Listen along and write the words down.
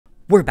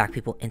We're back,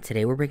 people, and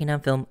today we're breaking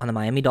down film on the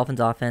Miami Dolphins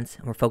offense,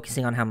 and we're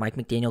focusing on how Mike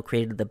McDaniel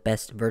created the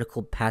best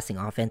vertical passing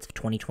offense of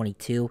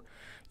 2022.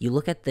 You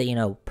look at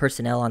the,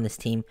 personnel on this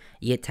team,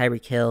 you get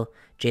Tyreek Hill,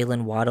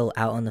 Jaylen, Waddle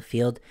out on the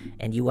field,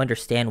 and you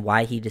understand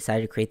why he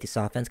decided to create this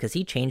offense, because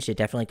he changed it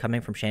definitely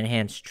coming from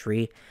Shanahan's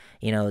tree.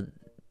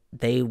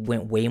 They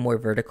went way more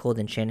vertical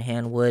than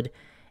Shanahan would.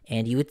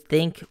 And you would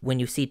think when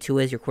you see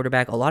Tua as your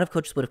quarterback, a lot of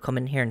coaches would have come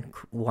in here and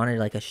wanted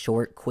like a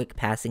short, quick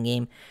passing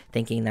game,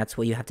 thinking that's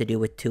what you have to do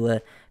with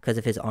Tua because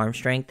of his arm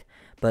strength.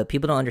 But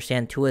people don't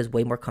understand Tua is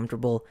way more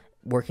comfortable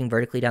working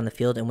vertically down the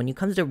field. And when it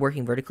comes to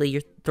working vertically,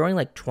 you're throwing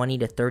like 20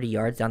 to 30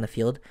 yards down the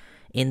field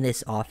in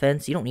this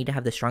offense. You don't need to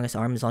have the strongest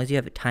arm as long as you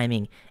have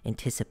timing,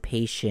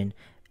 anticipation,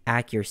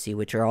 accuracy,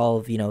 which are all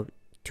of,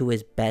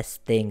 Tua's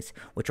best things,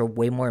 which are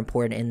way more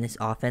important in this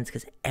offense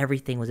because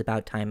everything was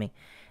about timing.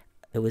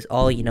 It was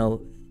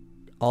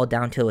all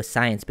down to a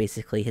science,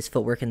 basically. His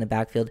footwork in the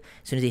backfield,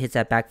 as soon as he hits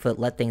that back foot,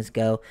 let things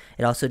go.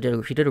 He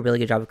did a really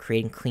good job of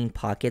creating clean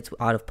pockets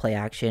out of play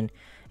action,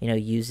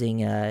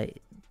 using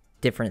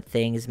different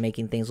things,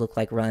 making things look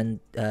like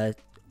run,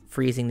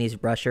 freezing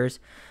these rushers.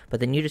 But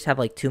then you just have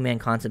like two-man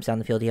concepts down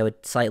the field. You have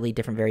slightly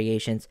different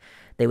variations.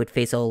 They would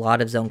face a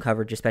lot of zone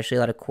coverage, especially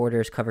a lot of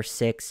quarters, cover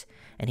 6,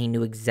 and he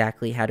knew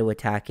exactly how to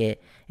attack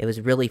it. It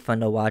was really fun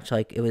to watch.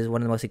 Like, it was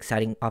one of the most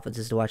exciting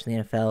offenses to watch in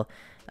the NFL,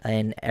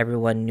 and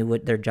everyone knew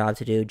what their job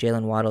to do.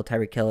 Jaylen, Waddle,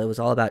 Tyreek Hill, it was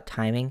all about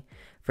timing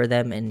for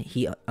them, and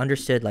he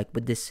understood, like,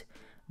 with this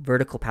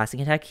vertical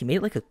passing attack, he made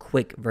it like a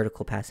quick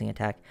vertical passing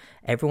attack.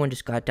 Everyone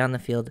just got down the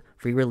field,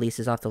 free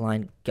releases off the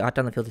line, got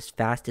down the field as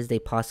fast as they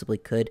possibly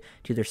could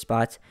to their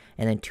spots,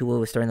 and then Tua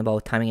was throwing the ball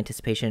with timing,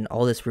 anticipation.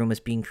 All this room was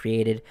being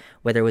created,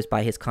 whether it was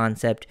by his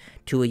concept,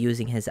 Tua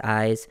using his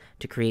eyes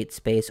to create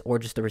space, or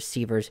just the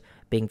receivers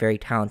being very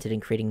talented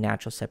in creating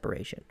natural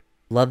separation.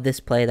 Love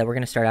this play that we're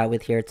going to start out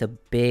with here. It's a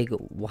big,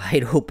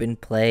 wide open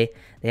play.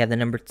 They have the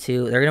number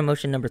 2. They're going to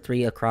motion number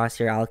 3 across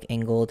here, Alec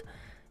Ingold.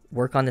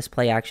 Work on this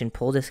play action,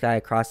 pull this guy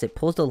across it,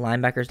 pulls the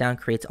linebackers down,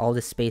 creates all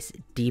this space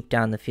deep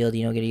down the field,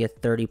 getting a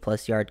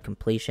 30-plus yard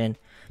completion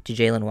to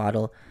Jaylen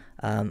Waddle.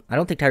 I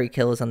don't think Tyreek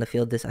Hill is on the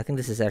field. I think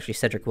this is actually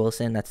Cedric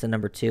Wilson. That's the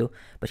number 2.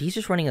 But he's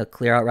just running a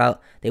clear-out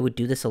route. They would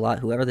do this a lot.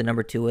 Whoever the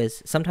number 2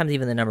 is, sometimes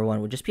even the number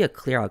 1, would just be a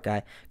clear-out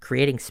guy,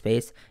 creating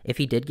space. If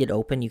he did get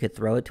open, you could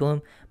throw it to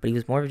him. But he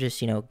was more of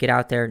just, get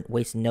out there,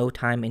 waste no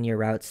time in your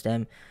route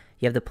stem.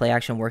 You have the play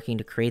action working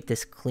to create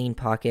this clean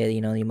pocket,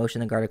 you motion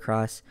the guard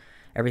across.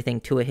 Everything.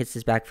 Tua hits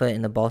his back foot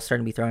and the ball's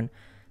starting to be thrown.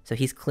 So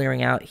he's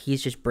clearing out.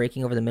 He's just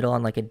breaking over the middle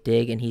on like a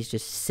dig, and he's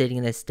just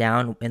sitting this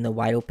down in the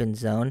wide open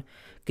zone.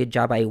 Good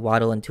job by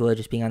Waddle and Tua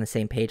just being on the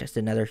same page. That's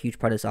another huge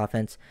part of this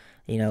offense.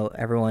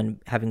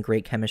 Everyone having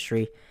great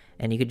chemistry,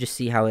 and you could just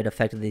see how it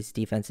affected these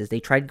defenses. They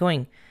tried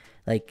going,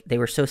 they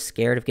were so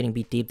scared of getting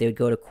beat deep, they would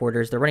go to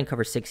quarters. They're running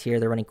cover 6 here.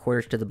 They're running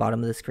quarters to the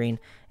bottom of the screen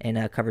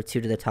and cover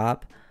 2 to the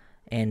top,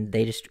 and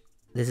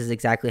this is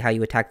exactly how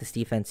you attack this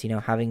defense,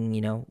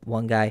 having,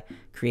 one guy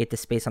create the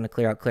space on the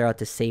clear out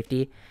to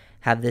safety,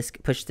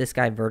 push this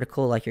guy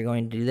vertical like you're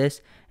going to do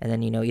this, and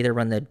then, either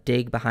run the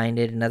dig behind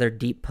it, another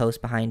deep post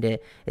behind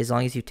it. As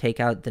long as you take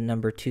out the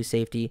number 2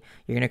 safety,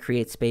 you're going to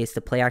create space.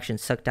 The play action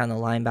suck down the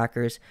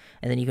linebackers,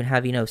 and then you can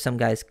have, some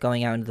guys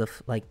going out into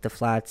the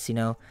flats,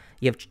 you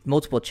have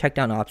multiple check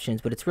down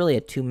options, but it's really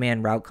a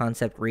 2-man route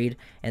concept read,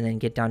 and then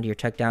get down to your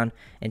check down,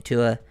 and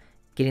Tua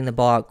getting the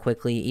ball out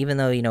quickly, even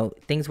though,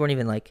 things weren't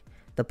even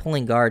the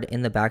pulling guard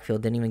in the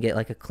backfield didn't even get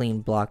a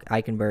clean block.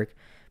 Eichenberg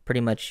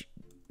pretty much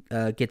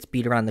gets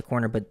beat around the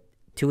corner, but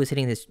Tua is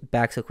hitting this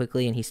back so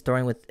quickly, and he's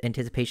throwing with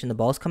anticipation. The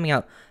ball's coming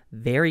out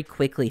very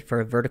quickly for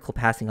a vertical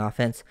passing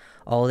offense.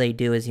 All they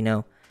do is,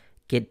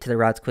 get to the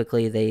routes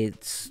quickly.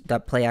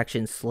 That play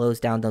action slows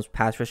down those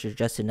pass rushers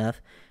just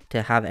enough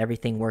to have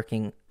everything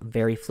working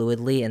very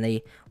fluidly, and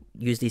they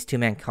use these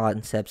 2-man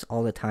concepts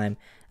all the time.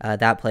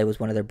 That play was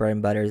one of their bread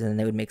and butters, and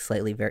they would make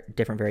slightly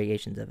different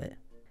variations of it.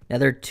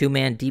 Another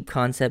 2-man deep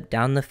concept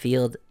down the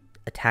field,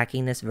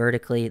 attacking this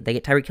vertically. They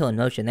get Tyreek Hill in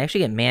motion. They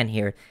actually get man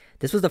here.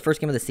 This was the first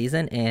game of the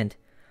season, and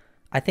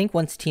I think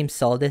once teams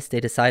saw this, they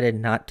decided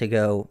not to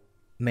go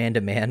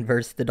man-to-man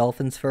versus the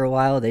Dolphins for a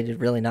while. They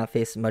did really not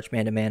face much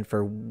man-to-man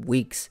for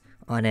weeks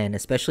on end,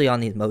 especially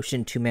on these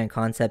motion 2-man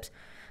concepts.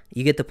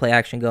 You get the play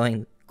action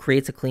going,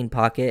 creates a clean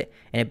pocket,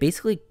 and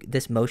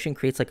this motion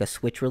creates like a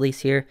switch release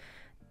here.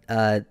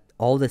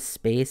 All this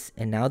space,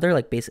 and now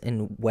they're basically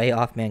in way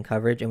off man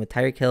coverage. And with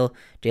Tyreek Hill,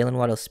 Jaylen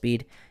Waddle's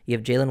speed, you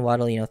have Jaylen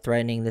Waddle,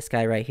 threatening this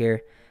guy right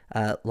here.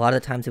 A lot of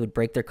the times it would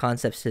break their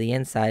concepts to the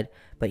inside,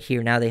 but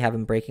here now they have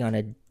him breaking on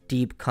a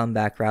deep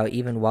comeback route.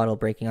 Even Waddle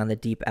breaking on the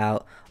deep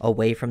out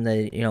away from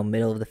the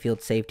middle of the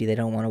field safety. They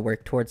don't want to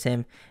work towards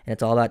him, and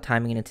it's all about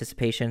timing and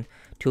anticipation.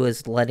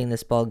 Tua's letting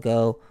this ball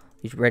go.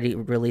 He's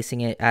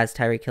releasing it as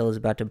Tyreek Hill is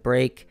about to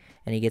break,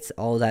 and he gets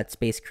all that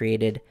space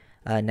created.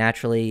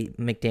 Naturally,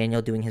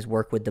 McDaniel doing his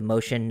work with the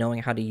motion,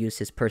 knowing how to use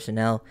his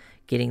personnel,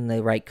 getting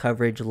the right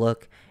coverage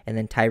look, and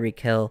then Tyreek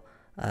Hill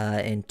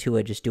and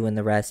Tua just doing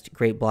the rest.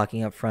 Great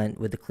blocking up front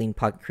with the clean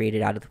pocket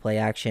created out of the play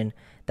action.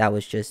 That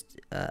was just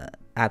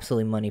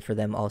absolutely money for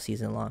them all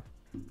season long.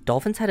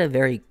 Dolphins had a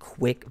very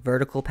quick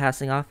vertical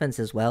passing offense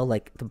as well.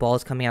 Like the ball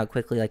is coming out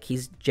quickly. Like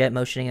he's jet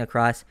motioning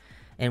across,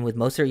 and with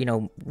Moser,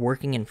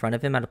 working in front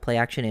of him out of play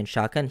action and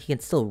shotgun, he can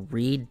still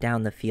read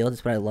down the field.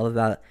 That's what I love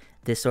about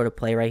this sort of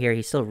play right here.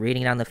 He's still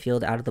reading down the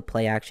field out of the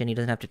play action. He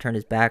doesn't have to turn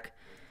his back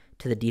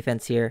to the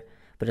defense here,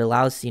 but it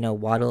allows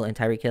Waddle and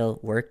Tyreek Hill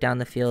work down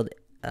the field,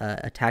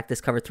 attack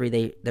this cover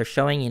three. They're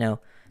showing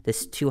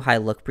this too high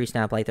look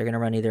pre-snap, like they're going to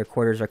run either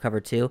quarters or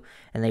cover two,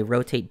 and they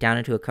rotate down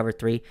into a cover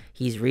three.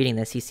 He's reading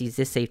this. He sees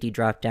this safety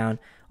drop down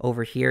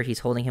over here. He's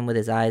holding him with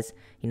his eyes.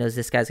 He knows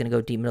this guy's going to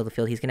go deep middle of the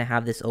field. He's going to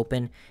have this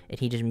open, and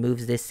he just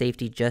moves this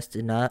safety just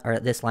enough, or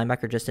this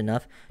linebacker just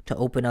enough to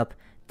open up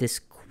this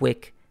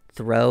quick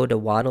throw to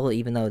Waddle,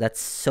 even though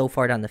that's so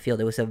far down the field.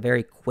 It was a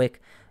very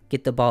quick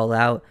get the ball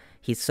out.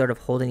 He's sort of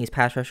holding these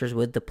pass rushers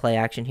with the play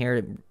action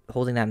here,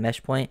 holding that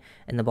mesh point,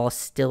 and the ball's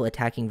still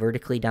attacking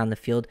vertically down the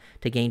field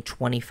to gain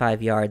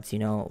 25 yards,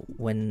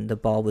 when the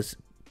ball was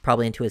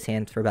probably into his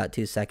hands for about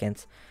 2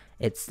 seconds.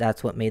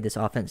 That's what made this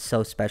offense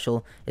so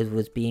special. It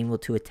was being able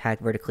to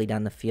attack vertically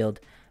down the field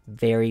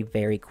very,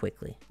 very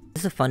quickly.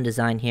 This is a fun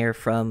design here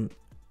from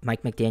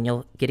Mike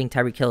McDaniel, getting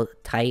Tyreek Hill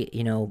tight,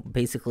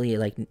 basically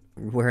like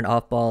where an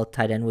off-ball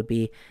tight end would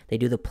be. They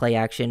do the play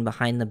action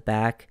behind the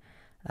back,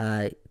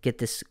 get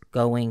this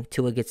going.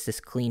 Tua gets this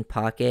clean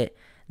pocket.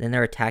 Then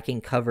they're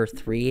attacking cover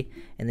three,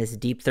 and this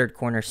deep third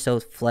corner so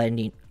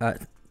threatened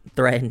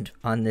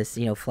on this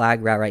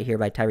flag route right here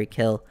by Tyreek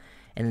Hill.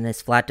 And then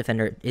this flat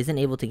defender isn't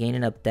able to gain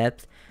enough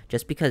depth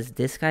just because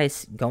this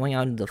guy's going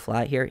out into the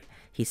flat here.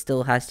 He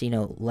still has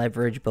to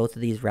leverage both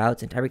of these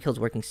routes, and Tyreek Hill's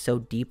working so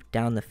deep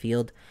down the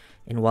field.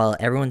 And while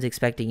everyone's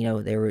expecting,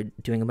 they were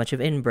doing a bunch of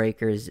in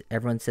breakers,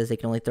 everyone says they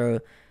can only throw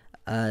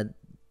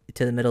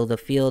to the middle of the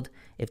field.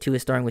 If Tua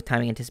is throwing with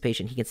timing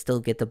anticipation, he can still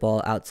get the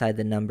ball outside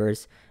the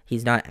numbers.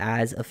 He's not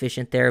as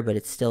efficient there, but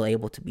it's still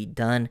able to be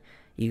done.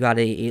 You got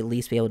to at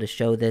least be able to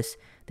show this.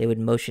 They would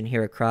motion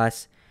here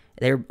across.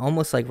 They're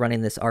almost like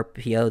running this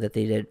RPO that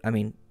they did. I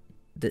mean,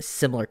 the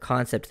similar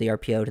concept to the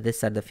RPO to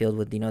this side of the field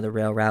with, the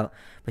rail route.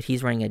 But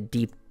he's running a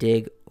deep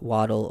dig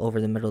Waddle over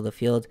the middle of the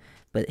field.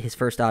 But his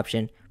first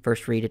option,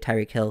 first read to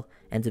Tyreek Hill,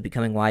 ends up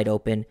becoming wide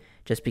open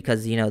just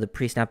because, the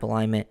pre-snap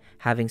alignment,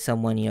 having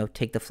someone,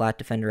 take the flat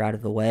defender out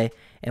of the way.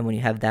 And when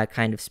you have that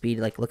kind of speed,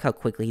 like look how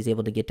quickly he's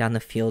able to get down the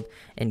field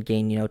and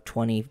gain,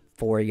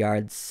 24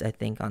 yards, I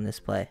think, on this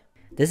play.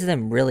 This is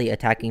them really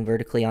attacking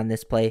vertically on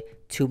this play.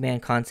 Two-man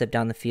concept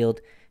down the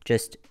field,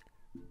 just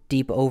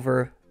deep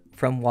over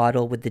from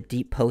Waddle with the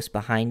deep post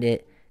behind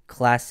it.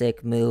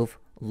 Classic move.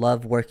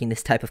 Love working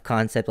this type of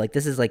concept. Like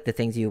this is like the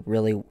things you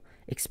really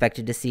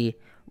expected to see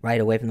right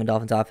away from the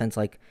Dolphins offense.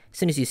 Like as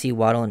soon as you see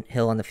Waddle and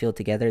Hill on the field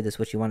together, this is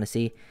what you want to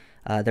see.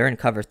 They're in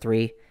cover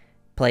three,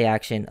 play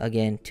action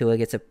again. Tua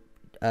gets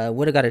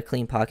would have got a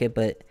clean pocket,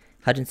 but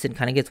Hutchinson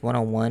kind of gets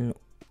one-on-one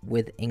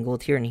with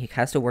Ingold here, and he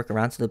has to work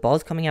around. So the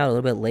ball's coming out a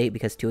little bit late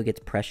because Tua gets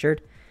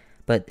pressured,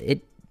 but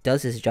it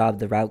does his job.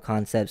 The route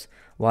concepts.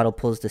 Waddle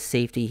pulls the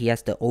safety. He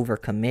has to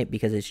overcommit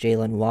because it's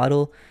Jaylen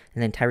Waddle,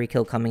 and then Tyreek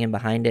Hill coming in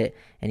behind it,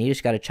 and you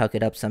just got to chuck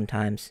it up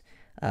sometimes.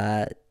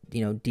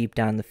 Deep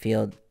down the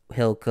field,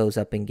 Hill goes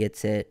up and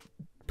gets it.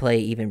 Play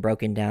even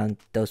broken down,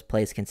 those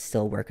plays can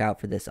still work out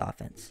for this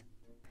offense.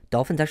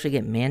 Dolphins actually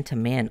get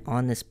man-to-man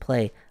on this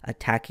play,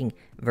 attacking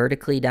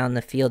vertically down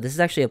the field. This is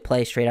actually a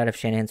play straight out of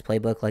Shanahan's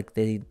playbook. Like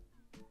they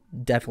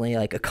definitely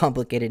like a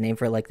complicated name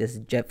for like this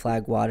jet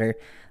flag water.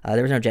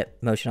 There was no jet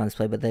motion on this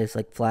play, but there's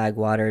like flag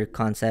water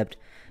concept.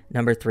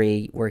 Number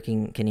three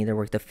can either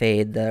work the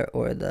fade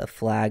or the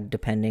flag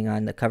depending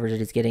on the coverage that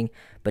he's getting,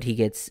 but he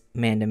gets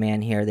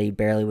man-to-man here. They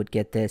barely would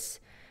get this,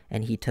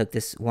 and he took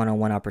this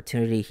one-on-one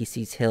opportunity. He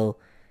sees Hill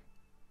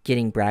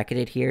getting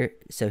bracketed here,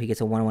 so he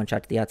gets a one-on-one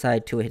shot to the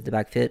outside. Tua hits the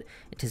back foot.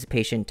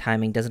 Anticipation,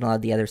 timing, doesn't allow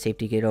the other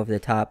safety to get over the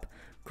top.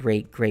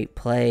 Great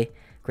play,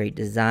 great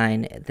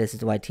design. This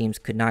is why teams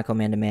could not go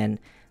man-to-man.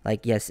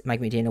 Like, yes,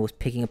 Mike McDaniel was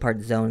picking apart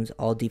zones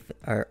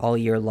all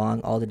year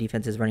long, all the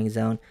defenses running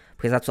zone,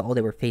 because that's all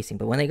they were facing.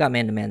 But when they got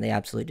man-to-man, they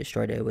absolutely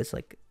destroyed it. It was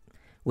like,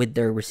 with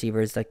their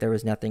receivers, like there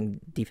was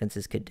nothing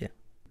defenses could do.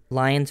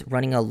 Lions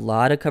running a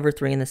lot of cover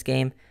three in this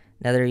game.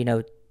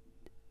 Another,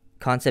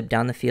 concept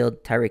down the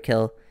field. Tyreek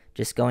Hill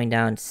just going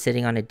down,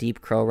 sitting on a deep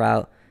curl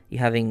route. You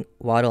having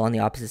Waddle on the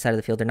opposite side of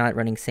the field. They're not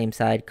running same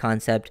side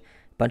concept.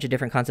 Bunch of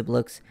different concept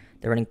looks.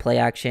 They're running play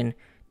action.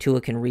 Tua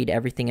can read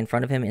everything in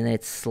front of him, and then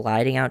it's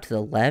sliding out to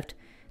the left.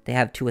 They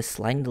have Tua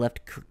sliding to the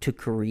left to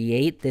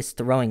create this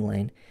throwing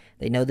lane.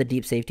 They know the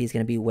deep safety is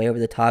going to be way over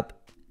the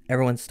top.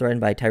 Everyone's threatened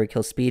by Tyreek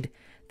Hill's speed.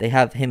 They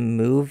have him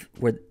move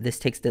where this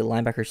takes the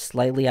linebacker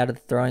slightly out of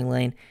the throwing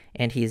lane,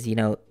 and he's,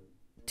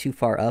 too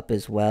far up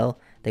as well.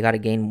 They got to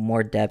gain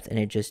more depth, and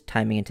it just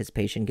timing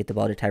anticipation, get the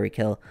ball to Tyreek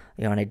Hill,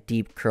 on a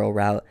deep curl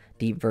route,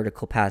 deep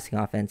vertical passing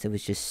offense. It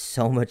was just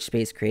so much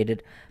space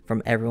created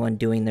from everyone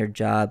doing their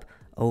job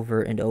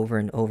over and over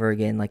and over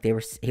again. Like they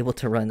were able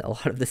to run a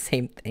lot of the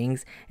same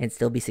things and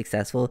still be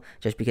successful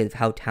just because of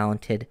how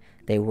talented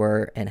they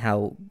were and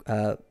how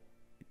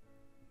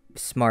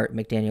smart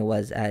McDaniel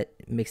was at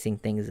mixing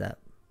things up.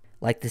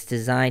 Like this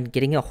design,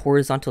 getting a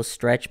horizontal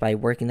stretch by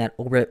working that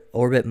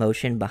orbit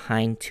motion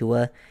behind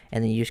Tua,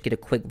 and then you just get a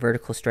quick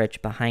vertical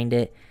stretch behind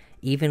it.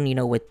 Even,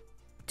 with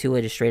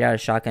Tua just straight out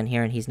of shotgun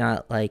here, and he's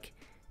not like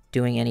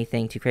doing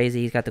anything too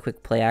crazy. He's got the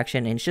quick play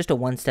action, and it's just a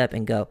one step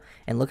and go.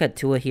 And look at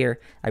Tua here.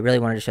 I really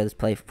wanted to show this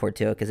play for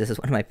Tua because this is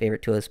one of my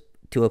favorite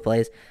Tua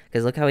plays.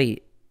 Because look how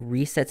he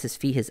resets his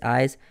feet, his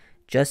eyes,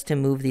 just to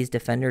move these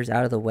defenders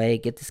out of the way,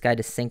 get this guy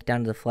to sink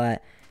down to the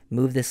flat,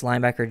 move this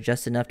linebacker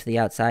just enough to the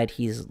outside.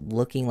 He's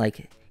looking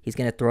like he's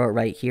going to throw it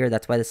right here.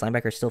 That's why this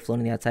linebacker is still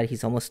floating the outside.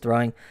 He's almost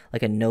throwing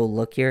like a no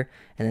look here,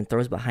 and then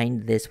throws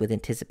behind this with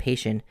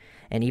anticipation.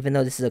 And even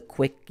though this is a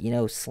quick,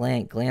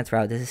 slant glance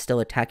route, this is still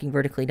attacking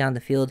vertically down the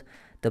field.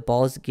 The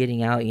ball's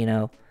getting out,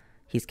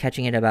 he's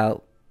catching it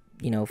about,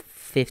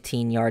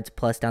 15 yards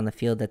plus down the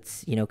field.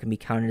 That's, can be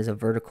counted as a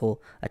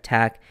vertical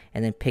attack,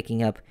 and then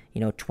picking up,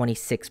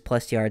 26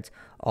 plus yards,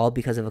 all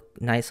because of a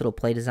nice little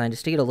play design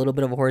just to get a little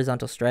bit of a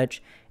horizontal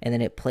stretch, and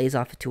then it plays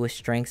off to his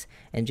strengths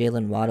and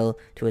Jaylen Waddle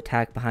to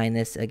attack behind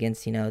this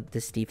against,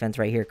 this defense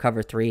right here,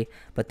 cover 3,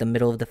 but the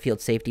middle of the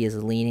field safety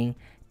is leaning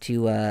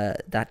to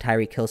that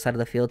Tyreek Hill side of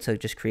the field, so it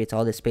just creates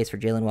all this space for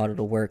Jaylen Waddle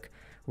to work.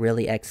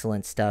 Really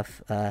excellent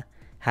stuff.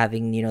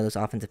 Having, those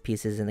offensive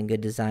pieces and then good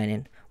design,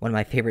 and one of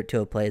my favorite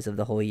Tua plays of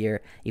the whole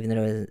year, even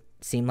though it doesn't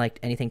seem like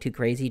anything too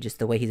crazy, just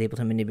the way he's able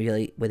to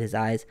manipulate with his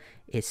eyes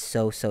is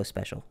so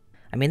special.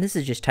 I mean, this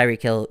is just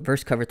Tyreek Hill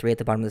versus cover 3 at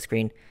the bottom of the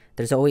screen.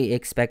 There's always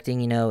expecting,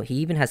 he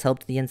even has help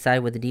to the inside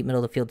with the deep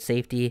middle of the field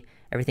safety.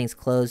 Everything's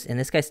closed, and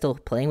this guy's still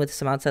playing with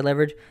some outside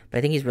leverage, but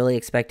I think he's really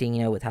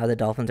expecting, with how the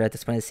Dolphins are at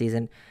this point of the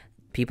season.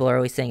 People are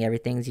always saying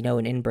everything's,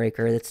 an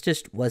in-breaker. That's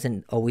just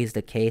wasn't always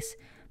the case.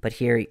 But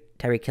here,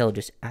 Tyreek Hill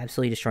just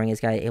absolutely destroying his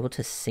guy, able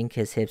to sink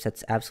his hips.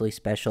 That's absolutely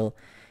special.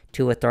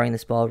 Tua throwing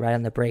this ball right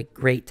on the break.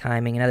 Great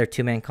timing. Another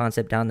two-man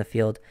concept down the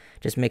field.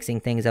 Just mixing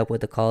things up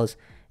with the calls,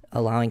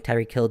 allowing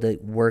Tyreek Hill to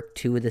work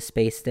to the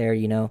space there,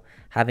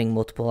 having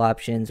multiple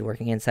options,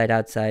 working inside,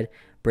 outside,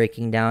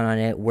 breaking down on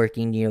it,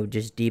 working,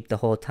 just deep the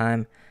whole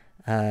time.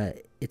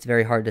 It's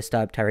very hard to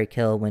stop Tyreek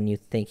Hill when you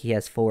think he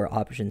has 4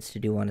 options to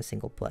do on a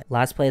single play.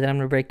 Last play that I'm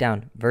going to break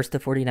down, versus the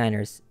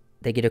 49ers.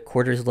 They get a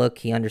quarters look.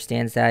 He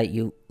understands that.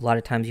 A lot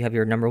of times you have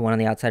your number 1 on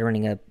the outside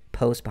running a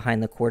post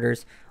behind the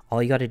quarters.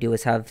 All you got to do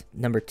is have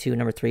number 2,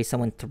 number 3,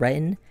 someone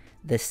threaten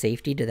the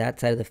safety to that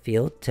side of the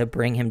field to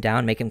bring him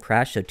down, make him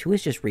crash. So Tua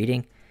is just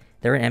reading.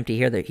 They're an empty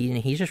here.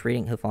 He's just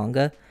reading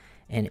Hufanga.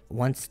 And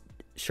once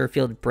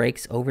Sherfield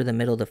breaks over the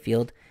middle of the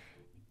field,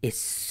 as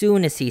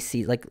soon as he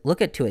sees,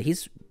 look at Tua.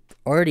 He's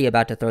already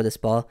about to throw this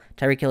ball.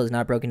 Tyreek Hill is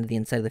not broken to the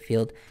inside of the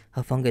field.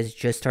 Hufanga is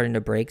just starting to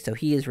break. So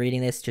he is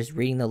reading this, just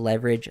reading the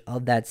leverage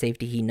of that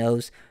safety. He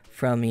knows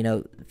from,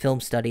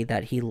 film study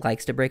that he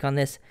likes to break on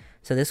this.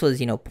 So this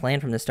was,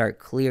 planned from the start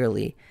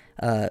clearly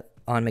on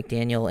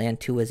McDaniel and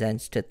Tua's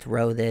ends to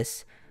throw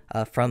this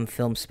from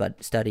film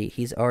study.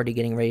 He's already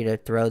getting ready to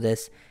throw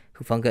this.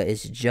 Hufanga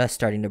is just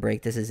starting to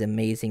break. This is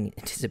amazing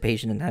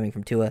anticipation and timing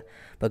from Tua,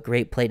 but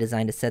great play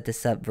design to set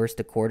this up versus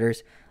the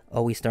quarters.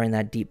 Always throwing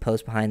that deep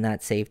post behind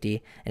that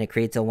safety, and it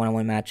creates a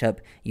one-on-one matchup,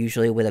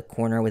 usually with a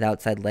corner with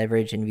outside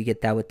leverage, and if you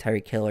get that with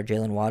Tyreek Hill or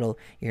Jaylen Waddle,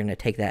 you're going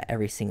to take that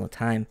every single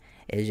time.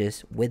 It's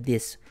just with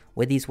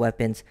these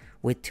weapons,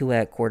 with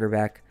Tua at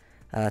quarterback,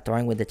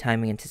 throwing with the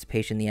timing,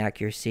 anticipation, the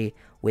accuracy,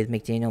 with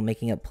McDaniel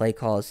making up play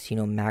calls,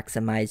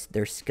 maximize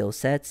their skill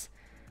sets,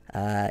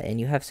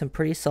 and you have some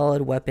pretty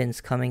solid weapons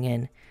coming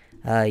in,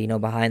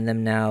 behind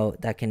them now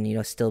that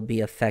can, still be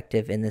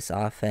effective in this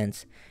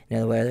offense.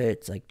 Whether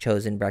it's like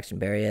Chosen, Braxton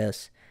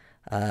Berrios,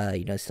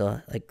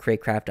 still like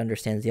Craycraft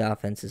understands the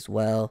offense as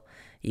well.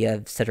 You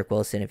have Cedric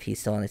Wilson if he's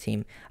still on the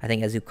team. I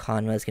think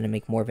Azukanma is going to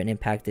make more of an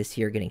impact this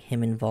year, getting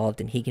him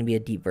involved, and he can be a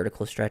deep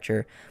vertical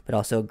stretcher, but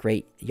also a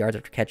great yards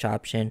after catch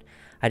option.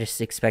 I just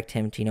expect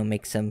him to,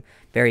 make some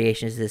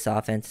variations to this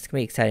offense. It's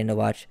going to be exciting to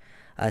watch.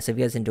 So if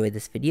you guys enjoyed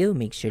this video,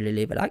 make sure to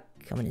leave a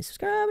like, comment, and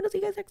subscribe, and I'll see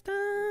you guys next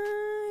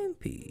time.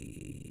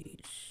 Peace.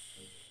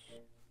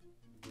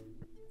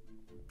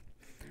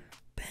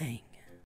 Bang.